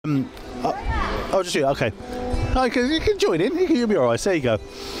Just you. Okay. You can join in. You'll be all right. There you go.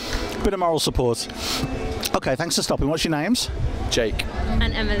 Bit of moral support. Okay, thanks for stopping. What's your names? Jake.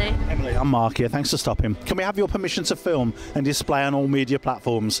 And Emily. Emily, I'm Mark here. Thanks for stopping. Can we have your permission to film and display on all media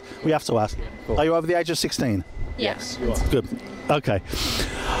platforms? We have to ask. Cool. Are you over the age of 16? Yes. You are. Good. Okay.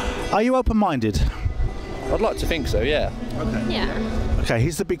 Are you open-minded? I'd like to think so, yeah. Okay. Yeah. Okay,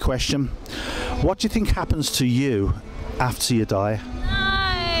 here's the big question. What do you think happens to you after you die? No.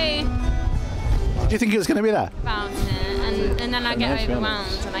 Do you think it was going to be that? About it, and then I get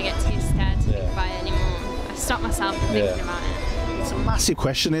overwhelmed and I get too scared to think about it anymore. I stop myself from thinking about it. It's a massive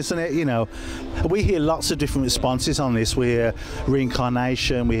question, isn't it? You know, we hear lots of different responses on this. We hear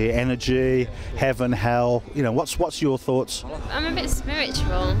reincarnation, we hear energy, heaven, hell. You know, what's your thoughts? I'm a bit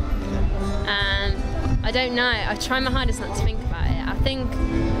spiritual, and I don't know. I try my hardest not to think about it. I think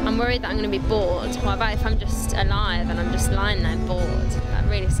I'm worried that I'm going to be bored. What about if I'm just alive and I'm just lying there bored? That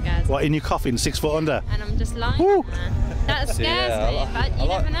really scares me. What, in your coffin, 6 foot under? And I'm just lying Woo. there. That scares me, but you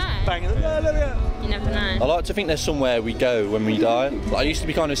never know. Bang. You never know. I like to think there's somewhere we go when we die. Like, I used to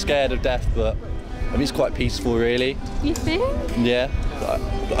be kind of scared of death, but I mean, it's quite peaceful, really. You think? Yeah.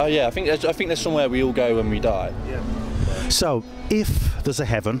 Yeah, I think there's somewhere we all go when we die. So, if there's a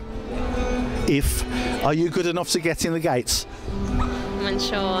heaven, are you good enough to get in the gates? I'm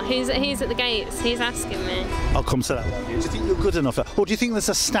unsure. He's at the gates. He's asking me. I'll come to that one. Do you think you're good enough? Or do you think there's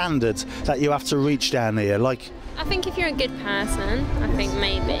a standard that you have to reach down here? Like, I think if you're a good person, I think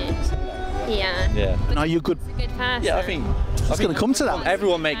maybe. Yeah. Yeah. But are you good? a good person. Yeah, I think going to come to that.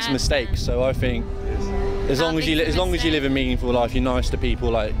 everyone makes mistakes, so I think as long as you live a meaningful life, you're nice to people,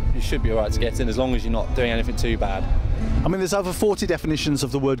 like, you should be alright to get in, as long as you're not doing anything too bad. I mean, there's over 40 definitions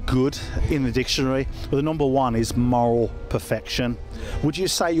of the word good in the dictionary, but the number one is moral perfection. Would you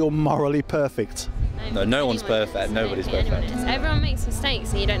say you're morally perfect? No one's perfect. Nobody's perfect. Everyone makes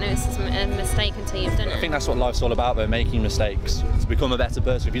mistakes, and you don't know it's a mistake until you've done it. I think that's what life's all about, though, making mistakes to become a better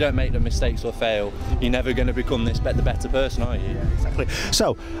person. If you don't make the mistakes or fail, you're never going to become the better person, are you? Yeah, exactly.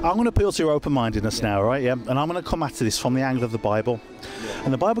 So I'm going to appeal to your open-mindedness now, right? Yeah, and I'm going to come at this from the angle of the Bible.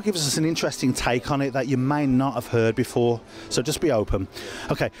 And the Bible gives us an interesting take on it that you may not have heard before. So just be open.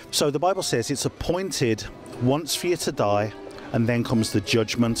 Okay, so the Bible says it's appointed once for you to die, and then comes the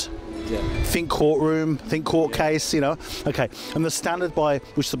judgment. Yeah. Think courtroom, think court case, you know. Okay, and the standard by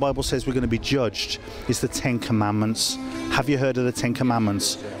which the Bible says we're going to be judged is the 10 Commandments. Have you heard of the 10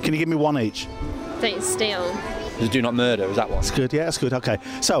 Commandments? Can you give me one each? Don't steal. Do not murder, is that one? That's good, yeah, that's good. Okay,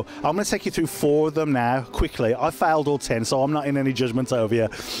 so I'm going to take you through 4 of them now, quickly. I failed all 10, so I'm not in any judgment over you.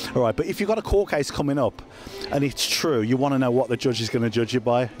 All right, but if you've got a court case coming up and it's true, you want to know what the judge is going to judge you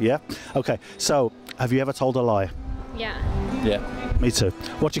by, yeah? Okay, so have you ever told a lie? Yeah. Yeah. Me too.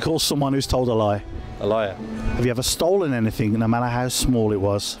 What do you call someone who's told a lie? A liar. Have you ever stolen anything, no matter how small it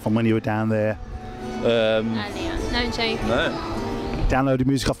was, from when you were down there? Earlier. No, I'm joking. No. Downloaded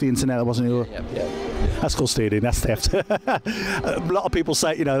music off the internet that wasn't your... Yeah. That's called stealing, that's theft. A lot of people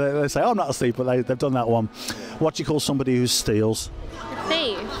say, you know, they say, oh, I'm not a thief, but they've done that one. What do you call somebody who steals? A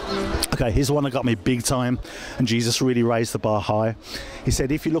thief. Okay, here's one that got me big time, and Jesus really raised the bar high. He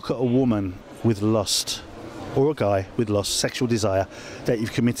said, if you look at a woman with lust, or a guy with lust, sexual desire, that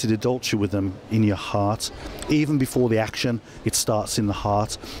you've committed adultery with them in your heart. Even before the action, it starts in the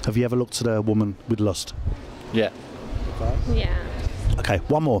heart. Have you ever looked at a woman with lust? Yeah. Yeah. Okay,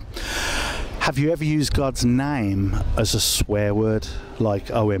 one more. Have you ever used God's name as a swear word, like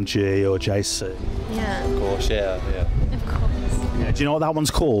OMG or JC? Yeah. Of course, yeah. Of course. Yeah, do you know what that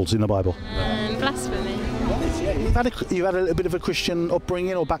one's called in the Bible? Blasphemy. You've had a little bit of a Christian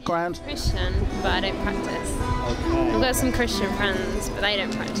upbringing or background? Christian, but I don't practice. Okay. I've got some Christian friends, but they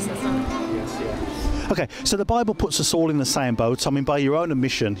don't practice as well. Okay, so the Bible puts us all in the same boat. I mean, by your own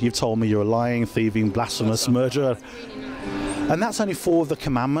admission, you've told me you're a lying, thieving, blasphemous, murderer. And that's only 4 of the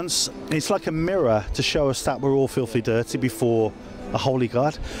commandments. It's like a mirror to show us that we're all filthy dirty before a holy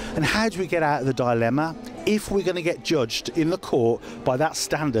God. And how do we get out of the dilemma? If we're going to get judged in the court by that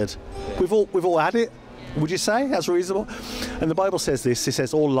standard, we've all had it. Would you say that's reasonable? And the Bible says this. It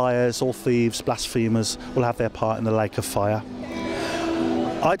says all liars, all thieves, blasphemers will have their part in the lake of fire.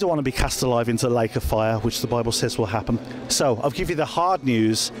 I don't want to be cast alive into the lake of fire, which the Bible says will happen. So I'll give you the hard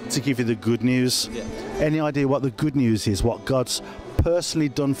news to give you the good news. Yeah. Any idea what the good news is? What God's personally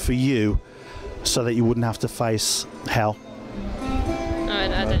done for you so that you wouldn't have to face hell?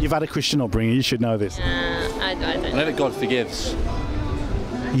 I don't. You've had a Christian upbringing. You should know this. I don't. I know that God forgives.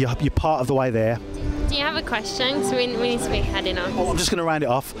 You're part of the way there. Do you have a question? Because we need to be heading off. Oh, I'm just going to round it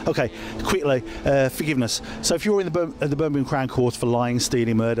off. Okay, quickly, forgiveness. So if you're in the Birmingham Crown Court for lying,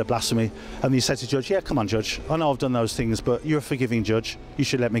 stealing, murder, blasphemy, and you say to the judge, yeah, come on, judge, I know I've done those things, but you're a forgiving judge, you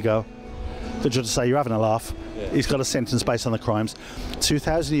should let me go. The judge will say, you're having a laugh. Yeah. He's got a sentence based on the crimes.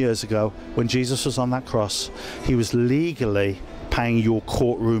 2,000 years ago, when Jesus was on that cross, he was legally paying your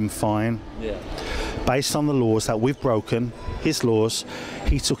courtroom fine. Yeah. Based on the laws that we've broken, his laws,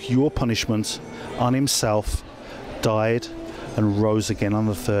 he took your punishment on himself, died and rose again on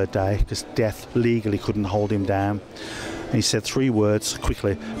the third day, because death legally couldn't hold him down. And he said 3 words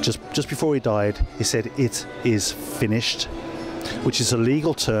quickly, just before he died. He said, it is finished, which is a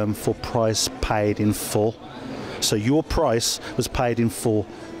legal term for price paid in full. So your price was paid in full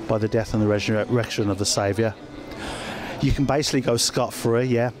by the death and the resurrection of the Saviour. You can basically go scot-free,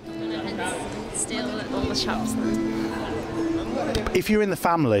 yeah. Steal all the shops then. If you're in the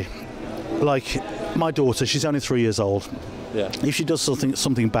family, like my daughter, she's only 3 years old. Yeah. If she does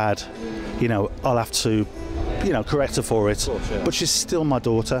something bad, you know, I'll have to, you know, correct her for it. Of course, yeah. But she's still my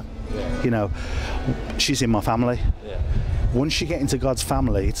daughter. Yeah. You know, she's in my family. Yeah. Once you get into God's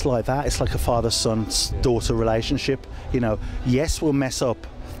family, it's like that. It's like a father-son-daughter relationship. You know, yes, we'll mess up,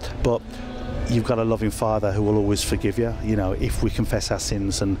 but you've got a loving Father who will always forgive you, you know, if we confess our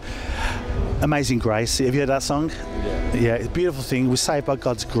sins. And Amazing Grace, have you heard that song? Yeah. Yeah, it's a beautiful thing. We're saved by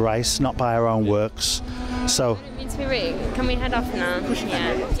God's grace, not by our own works. So, I don't mean to be rude. Can we head off now?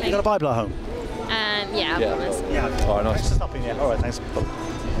 Yeah. You got a Bible at home? Yeah, I promise. Yeah. All right, nice. Thanks for stopping, yeah. All right, thanks.